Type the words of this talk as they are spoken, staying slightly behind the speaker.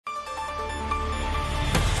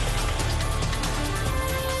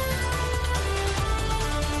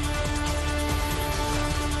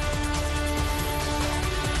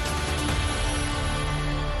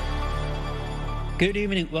Good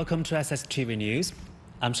evening, welcome to Sstv News.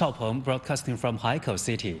 I'm Shaopeng, broadcasting from Haikou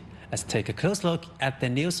City. Let's take a close look at the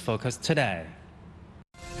news focus today.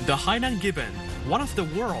 The Hainan gibbon, one of the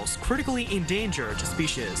world's critically endangered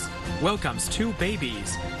species, welcomes 2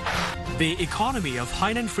 babies. The economy of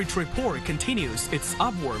Hainan Free Trade Port continues its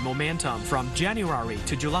upward momentum from January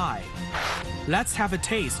to July. Let's have a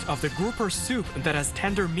taste of the grouper soup that has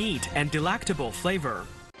tender meat and delectable flavor.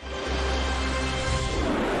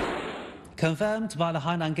 Confirmed by the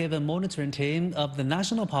Hainan Gibbon Monitoring Team of the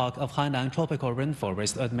National Park of Hainan Tropical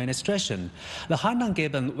Rainforest Administration, the Hainan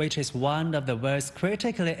gibbon, which is one of the world's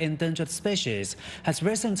critically endangered species, has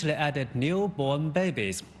recently added newborn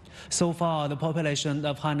babies. So far, the population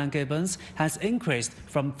of Hainan gibbons has increased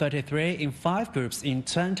from 33 in 5 groups in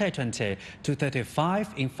 2020 to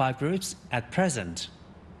 35 in 5 groups at present.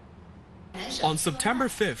 On September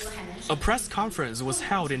 5th, a press conference was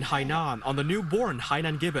held in Hainan on the newborn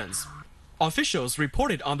Hainan gibbons. Officials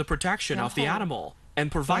reported on the protection of the animal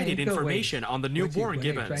and provided information on the newborn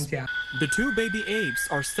gibbons. The 2 baby apes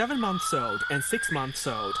are 7 months old and 6 months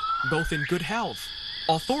old, both in good health.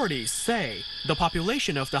 Authorities say the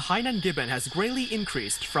population of the Hainan gibbon has greatly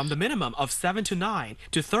increased from the minimum of 7 to 9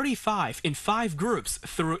 to 35 in 5 groups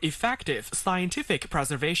through effective scientific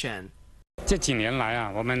preservation. In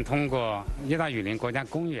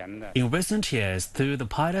recent years, through the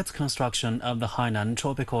pilot construction of the Hainan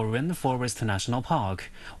Tropical Rainforest National Park,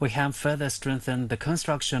 we have further strengthened the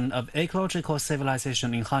construction of ecological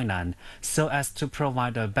civilization in Hainan so as to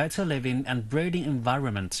provide a better living and breeding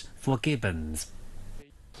environment for gibbons.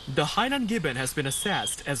 The Hainan gibbon has been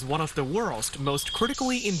assessed as one of the world's most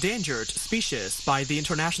critically endangered species by the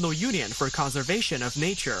International Union for Conservation of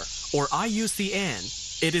Nature, or IUCN.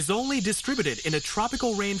 It is only distributed in a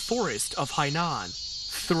tropical rainforest of Hainan.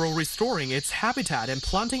 Through restoring its habitat and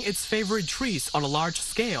planting its favorite trees on a large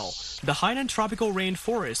scale, the Hainan Tropical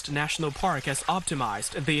Rainforest National Park has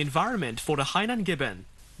optimized the environment for the Hainan gibbon.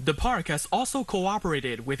 The park has also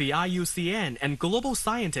cooperated with the IUCN and global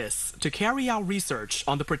scientists to carry out research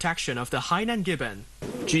on the protection of the Hainan gibbon.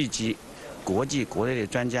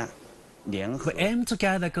 We aim to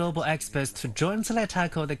gather global experts to jointly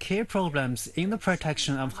tackle the key problems in the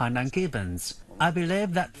protection of Hainan gibbons. I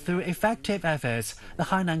believe that through effective efforts, the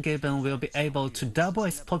Hainan gibbon will be able to double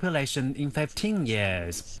its population in 15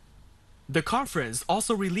 years. The conference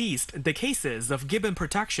also released the cases of gibbon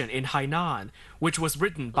protection in Hainan, which was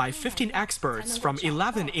written by 15 experts from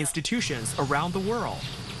 11 institutions around the world.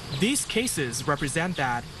 These cases represent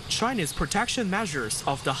that China's protection measures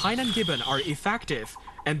of the Hainan gibbon are effective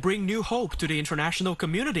and bring new hope to the international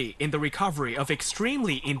community in the recovery of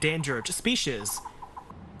extremely endangered species.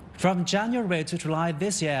 From January to July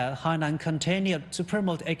this year, Hainan continued to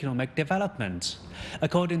promote economic development.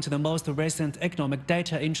 According to the most recent economic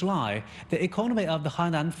data in July, the economy of the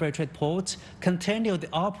Hainan Free Trade Port continued the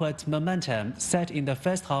upward momentum set in the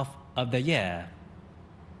first half of the year.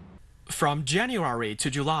 From January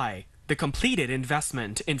to July, the completed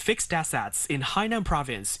investment in fixed assets in Hainan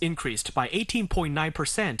province increased by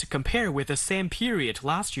 18.9% compared with the same period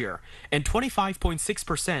last year and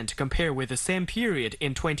 25.6% compared with the same period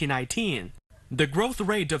in 2019. The growth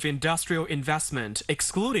rate of industrial investment,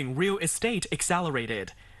 excluding real estate,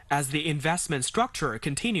 accelerated as the investment structure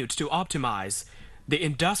continued to optimize. The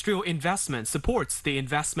industrial investment supports the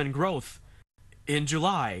investment growth. In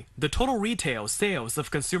July, the total retail sales of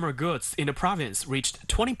consumer goods in the province reached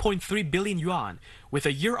 20.3 billion yuan, with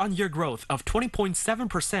a year-on-year growth of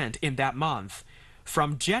 20.7% in that month.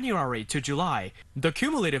 From January to July, the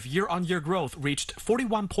cumulative year-on-year growth reached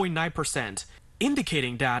 41.9%,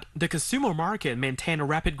 indicating that the consumer market maintained a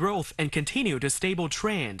rapid growth and continued a stable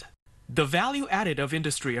trend. The value added of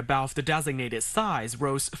industry above the designated size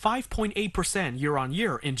rose 5.8%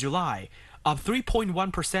 year-on-year in July, up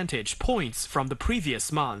 3.1 percentage points from the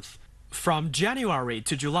previous month. From January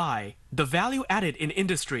to July, the value added in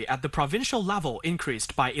industry at the provincial level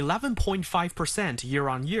increased by 11.5%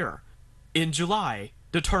 year-on-year. In July,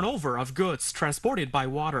 the turnover of goods transported by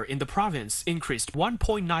water in the province increased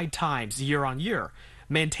 1.9 times year-on-year,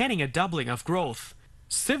 maintaining a doubling of growth.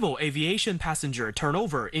 Civil aviation passenger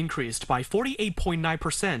turnover increased by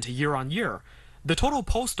 48.9% year-on-year. The total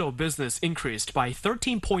postal business increased by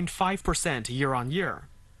 13.5% year-on-year.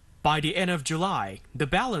 By the end of July, the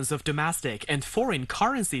balance of domestic and foreign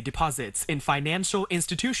currency deposits in financial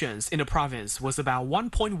institutions in the province was about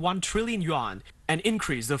 1.1 trillion yuan, an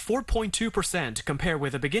increase of 4.2% compared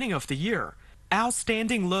with the beginning of the year.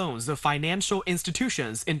 Outstanding loans of financial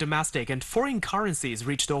institutions in domestic and foreign currencies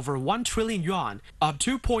reached over 1 trillion yuan, up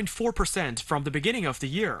 2.4% from the beginning of the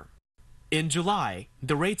year. In July,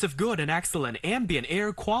 the rates of good and excellent ambient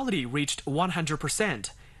air quality reached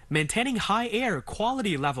 100%, maintaining high air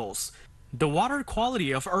quality levels. The water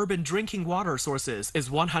quality of urban drinking water sources is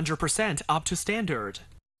 100% up to standard.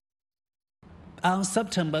 On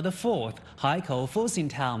September the 4th, Haikou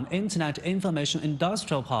Fuxingtown Internet Information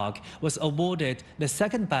Industrial Park was awarded the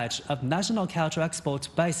second batch of National Cultural Export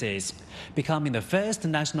Bases, becoming the first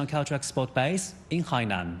National Cultural Export Base in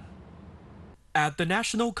Hainan. At the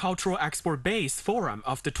National Cultural Export Base Forum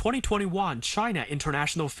of the 2021 China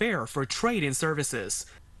International Fair for Trade and Services,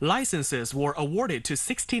 licenses were awarded to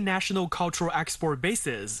 16 national cultural export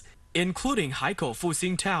bases, including Haikou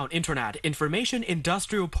Fuxingtown Internet Information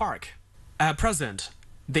Industrial Park. At present,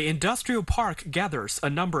 the industrial park gathers a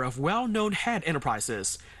number of well-known head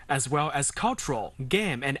enterprises, as well as cultural,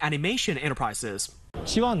 game, and animation enterprises.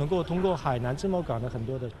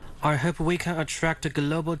 I hope we can attract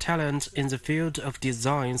global talent in the field of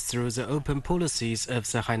design through the open policies of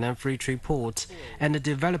the Hainan Free Trade Port and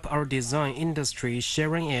develop our design industry,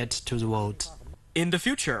 sharing it to the world. In the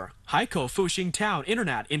future, Haikou Fuxingtown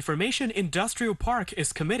Internet Information Industrial Park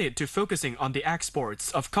is committed to focusing on the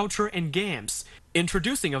exports of culture and games,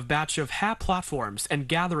 introducing a batch of hat platforms and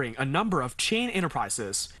gathering a number of chain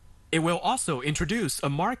enterprises. It will also introduce a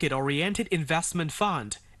market-oriented investment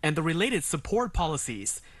fund and the related support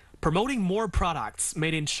policies, promoting more products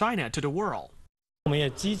made in China to the world. We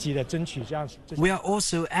are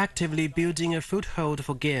also actively building a foothold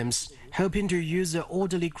for games, hoping to use the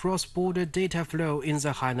orderly cross-border data flow in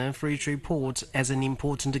the Hainan Free Trade Port as an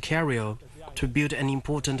important carrier, to build an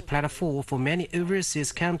important platform for many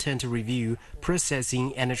overseas content review,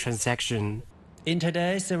 processing, and transaction. In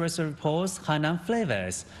today's series of reports, Hainan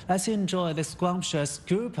Flavors, let's enjoy the scrumptious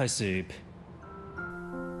grouper soup.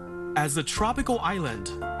 As a tropical island,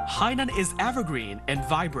 Hainan is evergreen and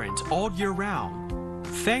vibrant all year round.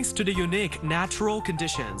 Thanks to the unique natural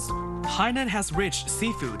conditions, Hainan has rich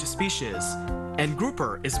seafood species, and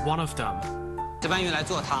grouper is one of them.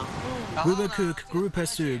 We will cook grouper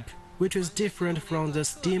soup, which is different from the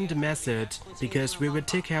steamed method because we will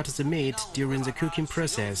take out the meat during the cooking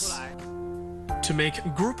process. To make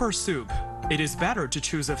grouper soup, it is better to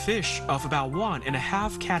choose a fish of about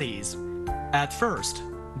 1.5 kgs. At first,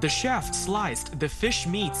 the chef sliced the fish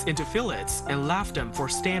meats into fillets and left them for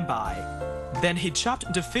standby. Then he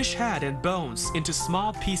chopped the fish head and bones into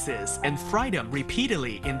small pieces and fried them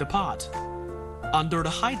repeatedly in the pot. Under the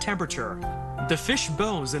high temperature, the fish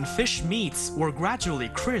bones and fish meats were gradually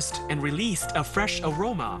crisped and released a fresh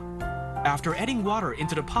aroma. After adding water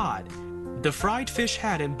into the pot, the fried fish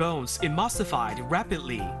head and bones emulsified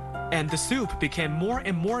rapidly, and the soup became more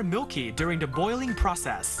and more milky during the boiling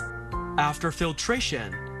process. After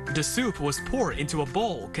filtration, the soup was poured into a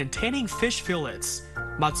bowl containing fish fillets,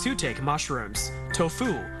 matsutake mushrooms,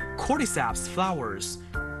 tofu, cordyceps flowers.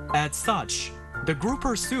 As such, the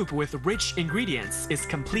grouper soup with rich ingredients is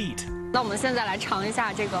complete. Now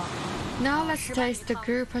let's taste the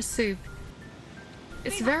grouper soup.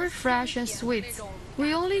 It's very fresh and sweet.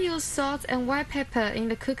 We only use salt and white pepper in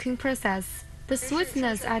the cooking process. The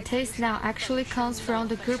sweetness I taste now actually comes from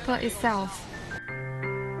the grouper itself.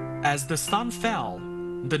 As the sun fell,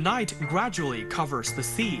 the night gradually covers the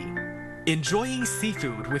sea. Enjoying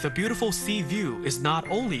seafood with a beautiful sea view is not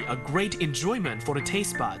only a great enjoyment for the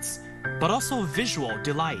taste buds, but also visual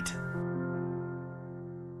delight.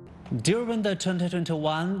 During the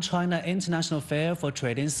 2021 China International Fair for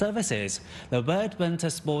Trading Services, the World Winter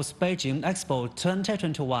Sports Beijing Expo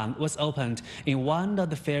 2021 was opened in one of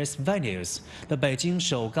the fair's venues, the Beijing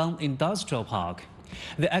Shougang Industrial Park.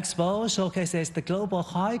 The expo showcases the global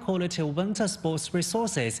high-quality winter sports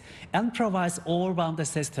resources and provides all-round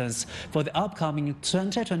assistance for the upcoming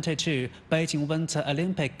 2022 Beijing Winter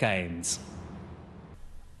Olympic Games.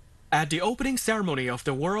 At the opening ceremony of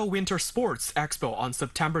the World Winter Sports Expo on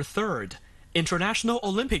September 3rd, International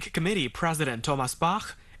Olympic Committee President Thomas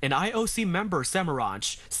Bach and IOC member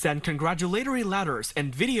Semiraj sent congratulatory letters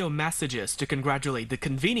and video messages to congratulate the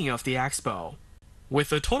convening of the expo.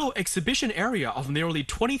 With a total exhibition area of nearly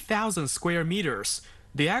 20,000 square meters,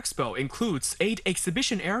 the expo includes 8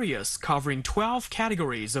 exhibition areas covering 12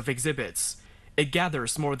 categories of exhibits. It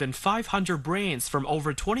gathers more than 500 brands from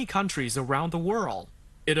over 20 countries around the world.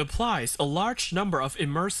 It applies a large number of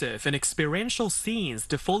immersive and experiential scenes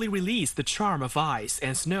to fully release the charm of ice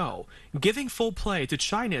and snow, giving full play to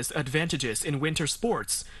China's advantages in winter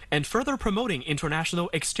sports and further promoting international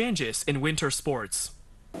exchanges in winter sports.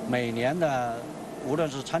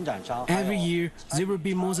 Every year, there will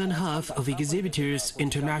be more than half of exhibitors,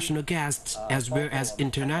 international guests, as well as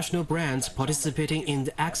international brands participating in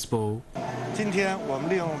the expo.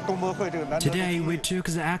 Today, we took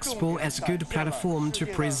the expo as a good platform to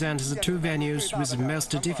present the two venues with the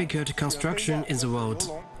most difficult construction in the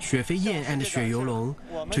world, 雪飞燕 and 雪游龙,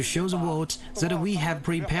 to show the world that we have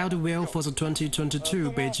prepared well for the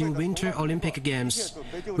 2022 Beijing Winter Olympic Games.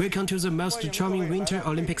 Welcome to the most charming Winter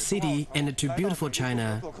Olympic city and to beautiful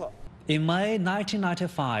China. In May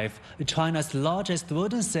 1995, China's largest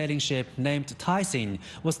wooden sailing ship named Taixing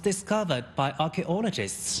was discovered by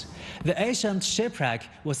archaeologists. The ancient shipwreck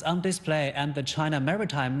was on display at the China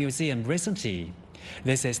Maritime Museum recently.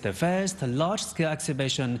 This is the first large-scale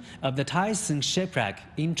exhibition of the Taixing shipwreck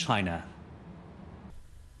in China.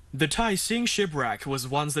 The Taixing shipwreck was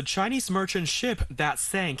once a Chinese merchant ship that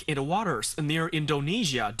sank in the waters near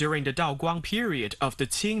Indonesia during the Daoguang period of the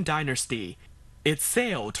Qing dynasty. It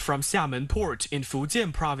sailed from Xiamen port in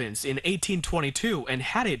Fujian province in 1822 and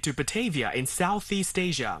headed to Batavia in Southeast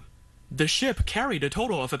Asia. The ship carried a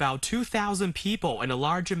total of about 2,000 people and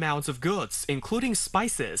large amounts of goods, including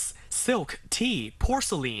spices, silk, tea,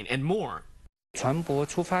 porcelain, and more.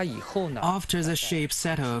 After the ship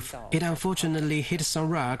set off, it unfortunately hit some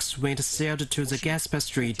rocks when it sailed to the Gaspar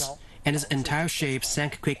Strait, and the entire ship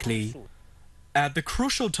sank quickly. At the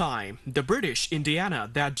crucial time, the British Indiana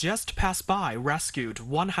that just passed by rescued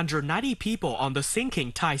 190 people on the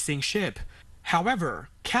sinking Taixing ship. However,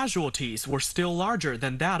 casualties were still larger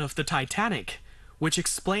than that of the Titanic, which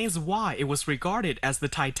explains why it was regarded as the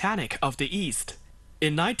Titanic of the East.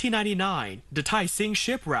 In 1999, the Taixing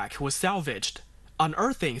shipwreck was salvaged,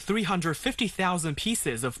 unearthing 350,000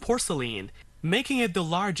 pieces of porcelain, making it the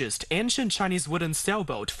largest ancient Chinese wooden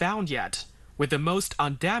sailboat found yet, with the most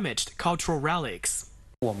undamaged cultural relics.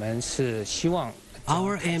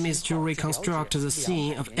 Our aim is to reconstruct the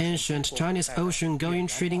scene of ancient Chinese ocean-going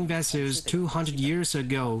trading vessels 200 years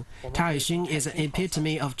ago. Taixing is an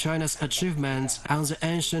epitome of China's achievements on the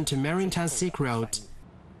ancient maritime Silk Road.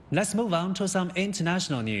 Let's move on to some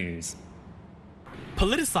international news.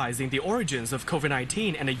 Politicizing the origins of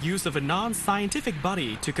COVID-19 and the use of a non-scientific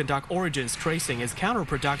body to conduct origins tracing is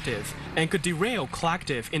counterproductive and could derail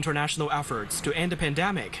collective international efforts to end the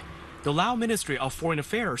pandemic, the Lao Ministry of Foreign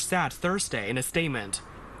Affairs said Thursday in a statement.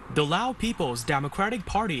 The Lao People's Democratic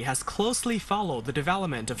Party has closely followed the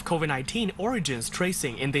development of COVID-19 origins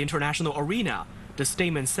tracing in the international arena, the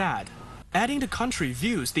statement said, adding the country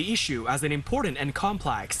views the issue as an important and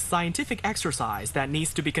complex scientific exercise that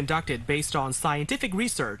needs to be conducted based on scientific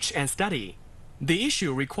research and study. The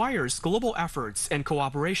issue requires global efforts and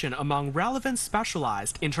cooperation among relevant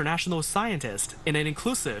specialized international scientists in an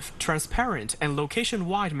inclusive, transparent, and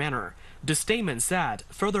location-wide manner, the statement said,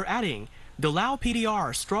 further adding, the Lao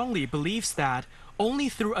PDR strongly believes that only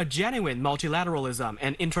through a genuine multilateralism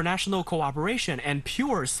and international cooperation and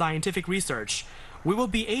pure scientific research, we will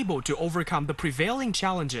be able to overcome the prevailing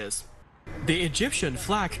challenges. The Egyptian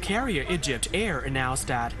flag carrier Egypt Air announced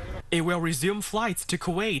that it will resume flights to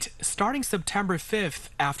Kuwait starting September 5th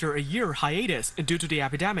after a year hiatus due to the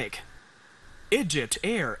epidemic. Egypt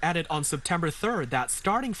Air added on September 3rd that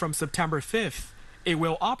starting from September 5th, it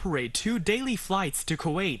will operate 2 daily flights to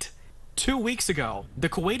Kuwait. 2 weeks ago, the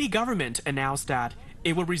Kuwaiti government announced that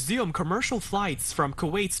it will resume commercial flights from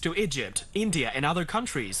Kuwait to Egypt, India, and other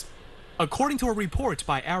countries. According to a report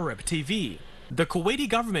by Arab TV, the Kuwaiti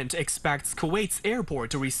government expects Kuwait's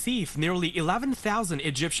airport to receive nearly 11,000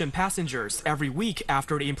 Egyptian passengers every week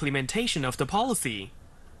after the implementation of the policy.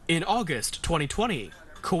 In August 2020,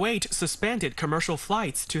 Kuwait suspended commercial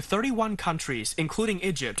flights to 31 countries, including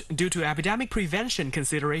Egypt, due to epidemic prevention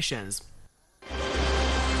considerations.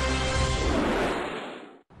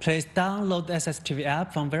 Please download the Sstv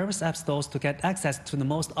app from various app stores to get access to the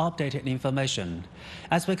most updated information.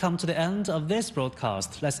 As we come to the end of this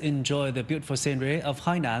broadcast, let's enjoy the beautiful scenery of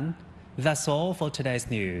Hainan. That's all for today's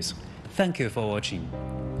news. Thank you for watching.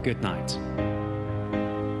 Good night.